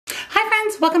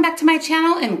welcome back to my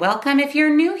channel and welcome if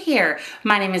you're new here.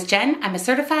 My name is Jen. I'm a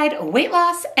certified weight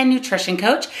loss and nutrition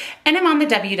coach and I'm on the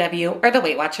WW or the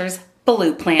Weight Watchers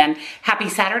Blue Plan. Happy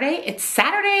Saturday. It's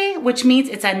Saturday, which means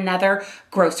it's another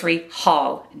grocery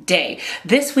haul day.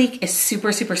 This week is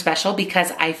super special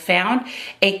because I found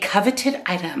a coveted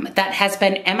item that has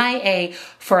been MIA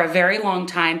for a very long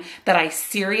time that I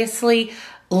seriously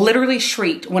literally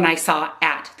shrieked when I saw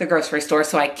at the grocery store.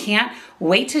 So I can't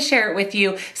wait to share it with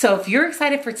you. So if you're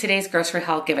excited for today's grocery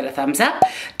haul, give it a thumbs up.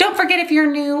 Don't forget, if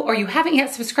you're new or you haven't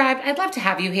yet subscribed, I'd love to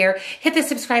have you here. Hit the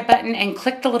subscribe button and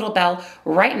click the little bell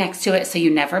right next to it so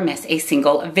you never miss a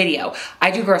single video.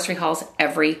 I do grocery hauls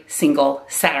every single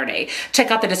Saturday. Check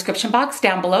out the description box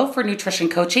down below for nutrition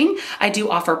coaching. I do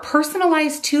offer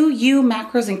personalized to you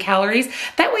macros and calories.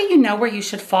 That way you know where you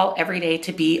should fall every day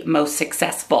to be most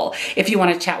successful. If you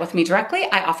want to chat with me directly,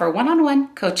 I offer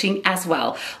one-on-one coaching as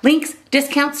well. Links,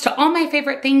 discounts to all my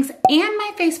favorite things and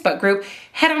my Facebook group.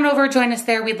 Head on over, join us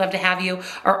there. We'd love to have you,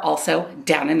 are also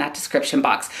down in that description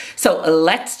box. So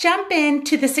let's jump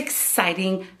into this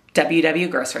exciting WW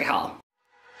grocery haul.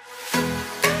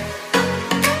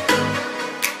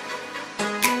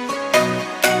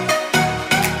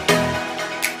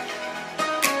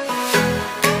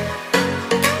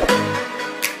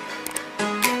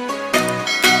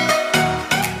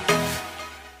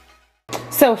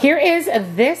 So here is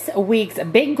this week's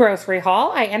big grocery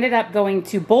haul. I ended up going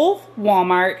to both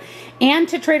Walmart and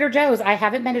to Trader Joe's. I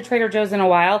haven't been to Trader Joe's in a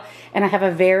while, and I have a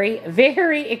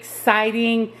very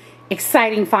exciting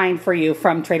find for you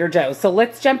from Trader Joe's. So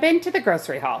let's jump into the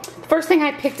grocery haul. First thing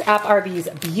I picked up are these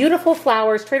beautiful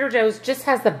flowers. Trader Joe's just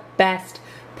has the best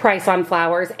price on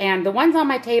flowers, and the ones on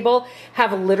my table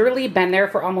have literally been there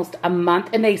for almost a month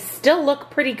and they still look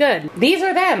pretty good. These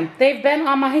are them. They've been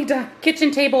on my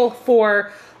kitchen table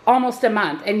for almost a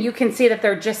month, and you can see that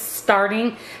they're just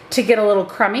starting to get a little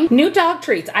crummy. New dog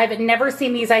treats. I've never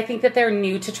seen these. I think that they're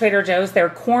new to Trader Joe's. They're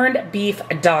corned beef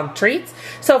dog treats.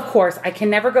 So of course, I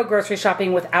can never go grocery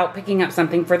shopping without picking up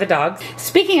something for the dogs.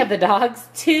 Speaking of the dogs,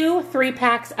 2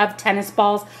 3-packs of tennis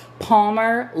balls.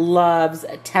 Palmer loves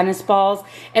tennis balls,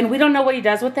 and we don't know what he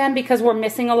does with them because we're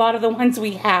missing a lot of the ones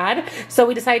we had. So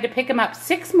we decided to pick him up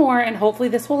 6 more, and hopefully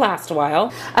this will last a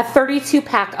while. A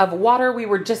 32-pack of water. We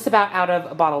were just about out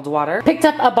of bottled water. Picked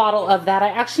up a bottle of that. I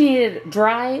actually needed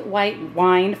dry white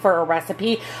wine for a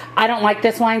recipe. I don't like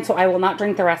this wine, so I will not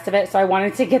drink the rest of it. So I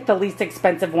wanted to get the least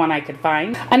expensive one I could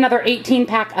find. Another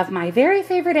 18-pack of my very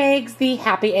favorite eggs, the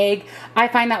Happy Egg. I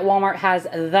find that Walmart has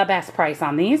the best price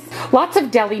on these. Lots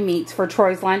of deli meats for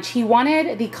Troy's lunch. He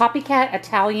wanted the copycat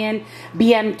Italian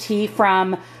BMT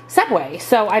from Subway.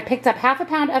 So I picked up half a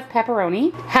pound of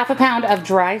pepperoni, half a pound of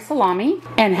dry salami,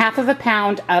 and half of a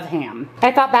pound of ham.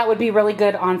 I thought that would be really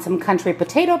good on some country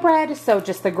potato bread. So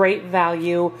just the great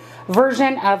value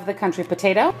version of the country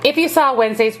potato. If you saw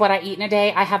Wednesdays What I Eat in a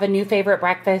Day, I have a new favorite: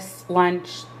 breakfast,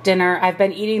 lunch, dinner. I've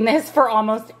been eating this for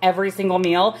almost every single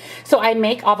meal. So I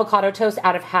make avocado toast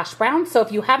out of hash brown. So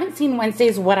if you haven't seen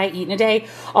Wednesdays What I Eat in a Day,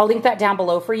 I'll link that down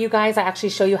below for you guys. I actually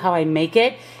show you how I make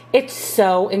it. It's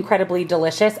so incredibly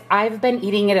delicious. I've been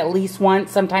eating it at least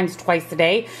once, sometimes twice a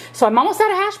day. So I'm almost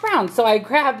out of hash browns. So I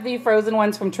grabbed the frozen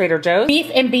ones from Trader Joe's. Beef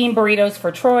and bean burritos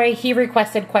for Troy. He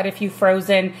requested quite a few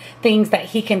frozen things that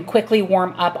he can quickly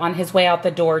warm up on his way out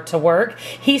the door to work.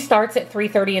 He starts at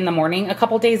 3:30 in the morning a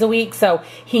couple days a week. So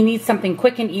he needs something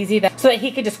quick and easy so that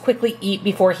he could just quickly eat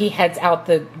before he heads out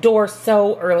the door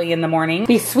so early in the morning.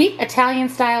 The sweet Italian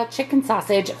style chicken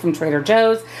sausage from Trader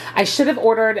Joe's. I should have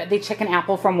ordered the chicken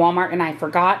apple from Walmart and I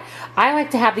forgot. I like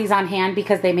to have these on hand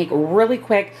because they make really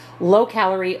quick, low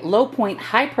calorie, low point,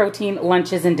 high protein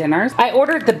lunches and dinners. I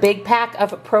ordered the big pack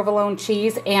of provolone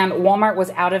cheese and Walmart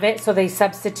was out of it, so they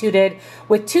substituted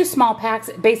with 2 small packs,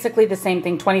 basically the same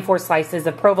thing, 24 slices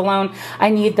of provolone.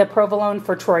 I need the provolone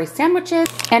for Troy's sandwiches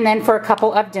and then for a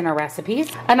couple of dinner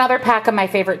recipes. Another pack of my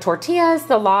favorite tortillas,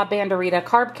 the La Banderita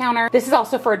carb counter. This is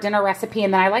also for a dinner recipe,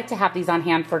 and then I like to have these on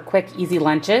hand for quick, easy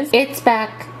lunches. It's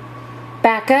back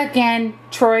again.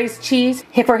 Troy's cheese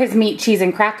for his meat, cheese,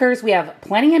 and crackers. We have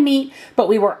plenty of meat, but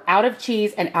we were out of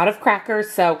cheese and out of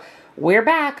crackers, so we're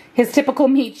back. His typical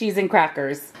meat, cheese, and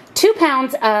crackers. 2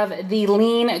 pounds of the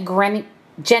lean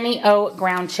Jenny O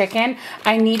ground chicken.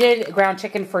 I needed ground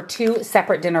chicken for 2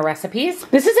 separate dinner recipes.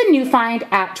 This is a new find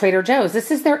at Trader Joe's. This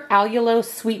is their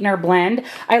allulose sweetener blend.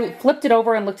 I flipped it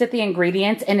over and looked at the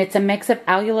ingredients, and it's a mix of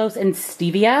allulose and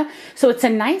stevia. So it's a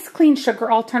nice clean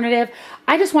sugar alternative.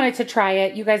 I just wanted to try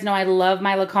it. You guys know I love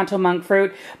my LAKANTO monk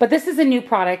fruit, but this is a new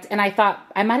product and I thought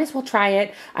I might as well try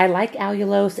it. I like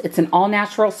allulose. It's an all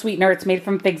natural sweetener. It's made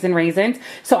from figs and raisins.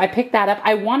 So I picked that up.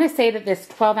 I want to say that this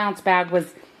 12-ounce bag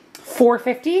was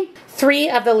 $4.50. 3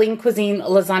 of the Lean Cuisine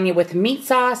lasagna with meat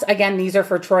sauce. Again, these are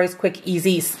for Troy's quick,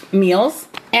 easy meals.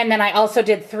 And then I also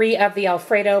did 3 of the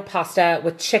Alfredo pasta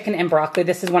with chicken and broccoli.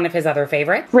 This is one of his other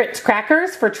favorites. Ritz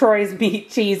crackers for Troy's meat,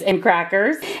 cheese, and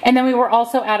crackers. And then we were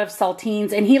also out of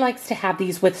saltines, and he likes to have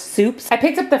these with soups. I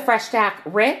picked up the fresh stack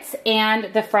Ritz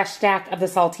and the fresh stack of the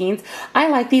saltines. I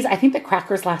like these. I think the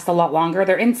crackers last a lot longer.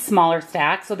 They're in smaller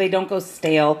stacks, so they don't go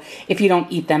stale if you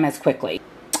don't eat them as quickly.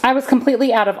 I was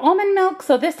completely out of almond milk,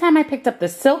 so this time I picked up the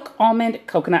Silk Almond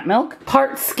Coconut Milk,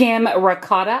 part skim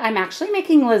ricotta. I'm actually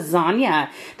making lasagna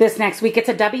this next week. It's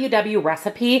a WW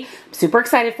recipe. I'm super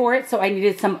excited for it, so I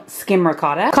needed some skim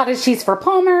ricotta. Cottage cheese for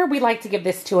Palmer. We like to give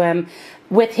this to him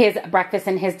with his breakfast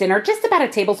and his dinner, just about a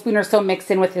tablespoon or so mixed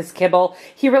in with his kibble.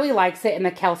 He really likes it, and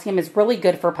the calcium is really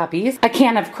good for puppies. A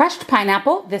can of crushed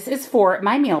pineapple. This is for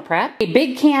my meal prep. A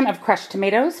big can of crushed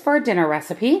tomatoes for a dinner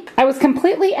recipe. I was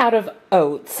completely out of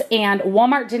oats, and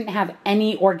Walmart didn't have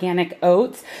any organic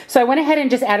oats, so I went ahead and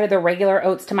just added the regular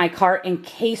oats to my cart in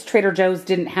case Trader Joe's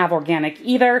didn't have organic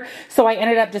either. So I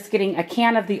ended up just getting a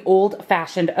can of the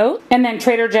old-fashioned oats, and then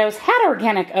Trader Joe's had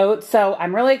organic oats, so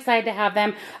I'm really excited to have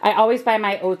them. I always buy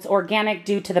my oats organic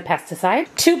due to the pesticide.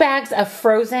 2 bags of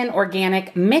frozen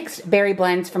organic mixed berry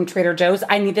blends from Trader Joe's.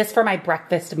 I need this for my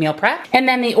breakfast meal prep. And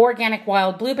then the organic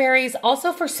wild blueberries,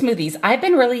 also for smoothies. I've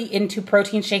been really into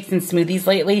protein shakes and smoothies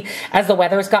lately as the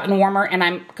weather's gotten warmer, and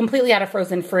I'm completely out of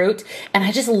frozen fruit, and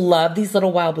I just love these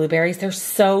little wild blueberries. They're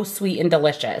so sweet and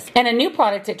delicious. And a new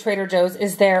product at Trader Joe's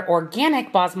is their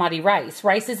organic basmati rice.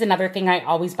 Rice is another thing I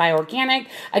always buy organic,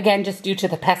 again, just due to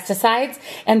the pesticides,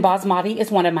 and basmati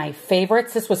is one of my favorites.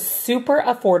 This was super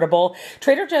affordable.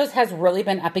 Trader Joe's has really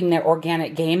been upping their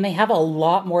organic game. They have a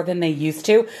lot more than they used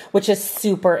to, which is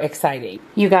super exciting.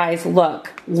 You guys, look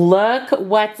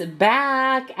what's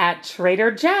back at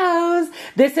Trader Joe's.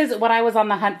 This is what I was on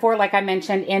the hunt for, like I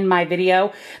mentioned in my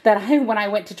video, that when I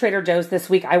went to Trader Joe's this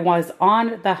week, I was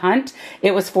on the hunt.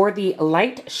 It was for the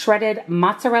light shredded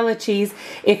mozzarella cheese.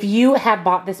 If you have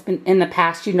bought this in the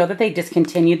past, you know that they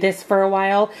discontinued this for a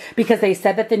while because they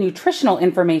said that the nutritional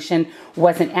information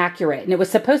wasn't accurate, and it was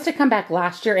supposed to come back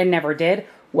last year and never did.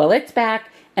 Well, it's back,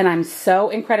 and I'm so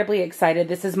incredibly excited.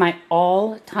 This is my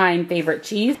all-time favorite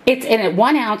cheese. It's in a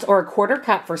 1 ounce or a quarter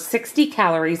cup for 60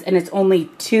 calories, and it's only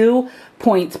 2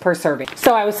 points per serving.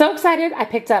 So I was so excited. I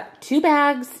picked up 2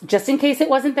 bags just in case it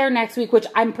wasn't there next week, which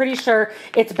I'm pretty sure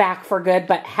it's back for good,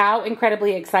 but how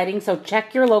incredibly exciting. So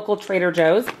check your local Trader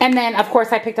Joe's. And then of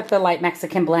course I picked up the light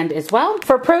Mexican blend as well.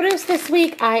 For produce this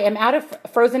week, I am out of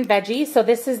frozen veggies. So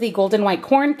this is the golden white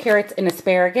corn, carrots, and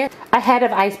asparagus. A head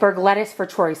of iceberg lettuce for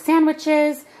Troy's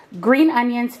sandwiches. Green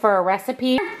onions for a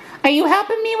recipe. Are you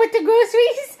helping me with the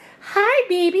groceries? Hi,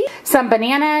 baby. Some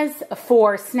bananas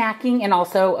for snacking and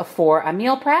also for a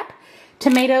meal prep.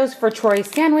 Tomatoes for Troy's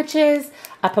sandwiches.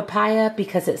 A papaya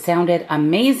because it sounded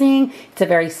amazing. It's a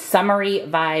very summery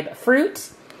vibe fruit.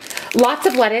 Lots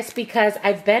of lettuce because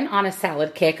I've been on a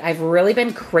salad kick. I've really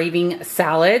been craving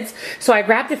salads. So I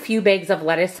grabbed a few bags of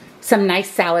lettuce, some nice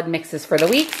salad mixes for the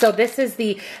week. So this is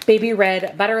the baby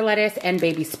red butter lettuce and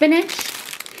baby spinach.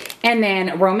 And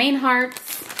then romaine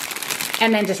hearts.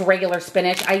 And then just regular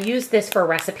spinach. I use this for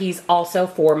recipes also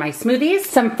for my smoothies.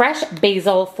 Some fresh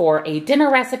basil for a dinner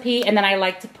recipe. And then I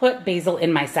like to put basil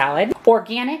in my salad.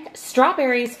 Organic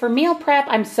strawberries for meal prep.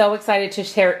 I'm so excited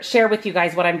to share with you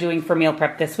guys what I'm doing for meal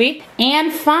prep this week.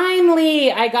 And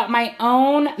finally, I got my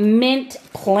own mint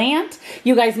plant.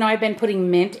 You guys know I've been putting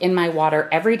mint in my water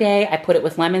every day. I put it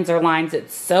with lemons or limes.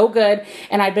 It's so good.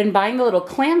 And I've been buying the little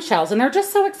clamshells, and they're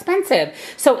just so expensive.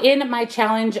 So in my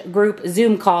challenge group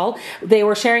Zoom call, they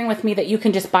were sharing with me that you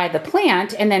can just buy the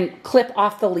plant and then clip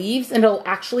off the leaves and it'll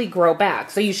actually grow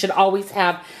back. So you should always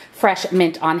have fresh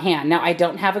mint on hand. Now, I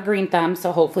don't have a green thumb,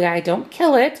 so hopefully I don't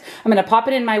kill it. I'm gonna pop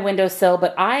it in my windowsill,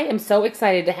 but I am so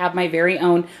excited to have my very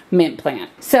own mint plant.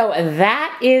 So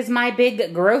that is my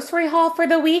big grocery haul for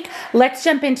the week. Let's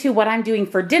jump into what I'm doing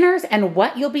for dinners and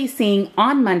what you'll be seeing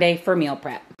on Monday for meal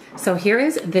prep. So here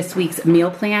is this week's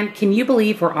meal plan. Can you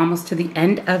believe we're almost to the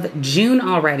end of June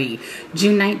already?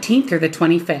 June 19th through the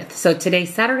 25th. So today,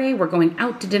 Saturday, we're going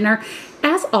out to dinner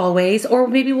as always, or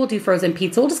maybe we'll do frozen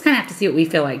pizza. We'll just kind of have to see what we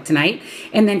feel like tonight.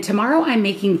 And then tomorrow I'm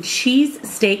making cheese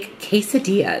steak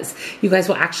quesadillas. You guys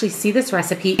will actually see this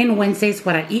recipe in Wednesday's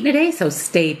What I Eat in a Day, so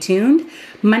stay tuned.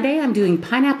 Monday, I'm doing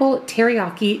pineapple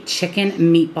teriyaki chicken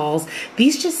meatballs.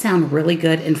 These just sound really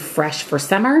good and fresh for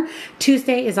summer.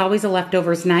 Tuesday is always a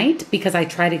leftovers night because I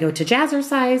try to go to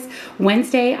jazzercise.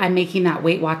 Wednesday, I'm making that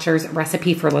Weight Watchers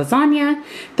recipe for lasagna.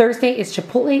 Thursday is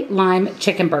chipotle lime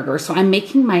chicken burger. So I'm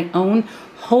making my own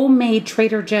homemade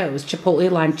Trader Joe's Chipotle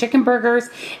lime chicken burgers.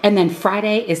 And then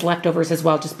Friday is leftovers as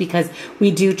well, just because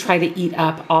we do try to eat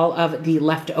up all of the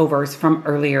leftovers from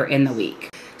earlier in the week.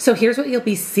 So here's what you'll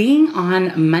be seeing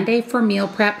on Monday for meal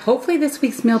prep. Hopefully this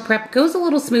week's meal prep goes a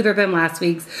little smoother than last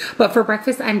week's, but for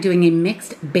breakfast, I'm doing a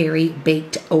mixed berry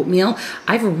baked oatmeal.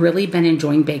 I've really been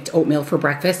enjoying baked oatmeal for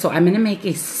breakfast, so I'm gonna make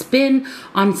a spin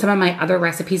on some of my other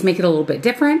recipes, make it a little bit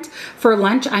different. For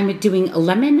lunch, I'm doing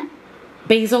lemon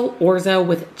basil orzo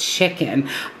with chicken.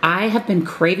 I have been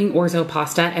craving orzo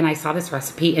pasta, and I saw this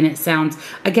recipe and it sounds,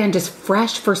 again, just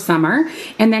fresh for summer.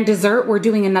 And then dessert, we're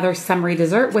doing another summery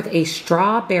dessert with a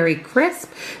strawberry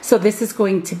crisp. So this is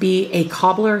going to be a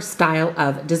cobbler style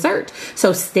of dessert.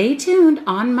 So stay tuned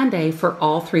on Monday for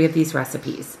all 3 of these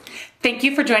recipes. Thank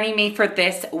you for joining me for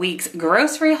this week's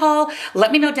grocery haul.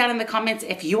 Let me know down in the comments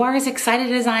if you are as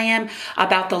excited as I am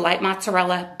about the light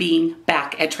mozzarella being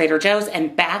back at Trader Joe's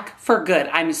and back for good.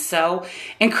 I'm so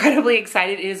incredibly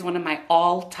excited. It is one of my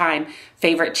all-time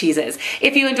favorite cheeses.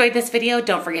 If you enjoyed this video,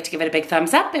 don't forget to give it a big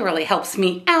thumbs up. It really helps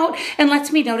me out and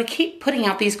lets me know to keep putting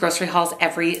out these grocery hauls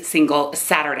every single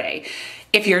Saturday.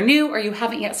 If you're new or you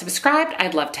haven't yet subscribed,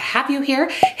 I'd love to have you here.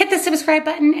 Hit the subscribe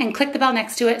button and click the bell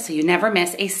next to it so you never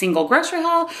miss a single grocery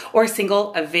haul or a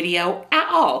single video at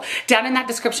all. Down in that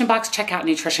description box, check out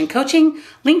nutrition coaching,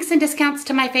 links and discounts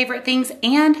to my favorite things,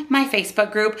 and my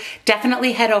Facebook group.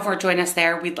 Definitely head over and join us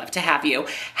there. We'd love to have you.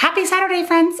 Happy Saturday,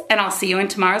 friends, and I'll see you in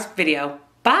tomorrow's video.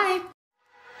 Bye.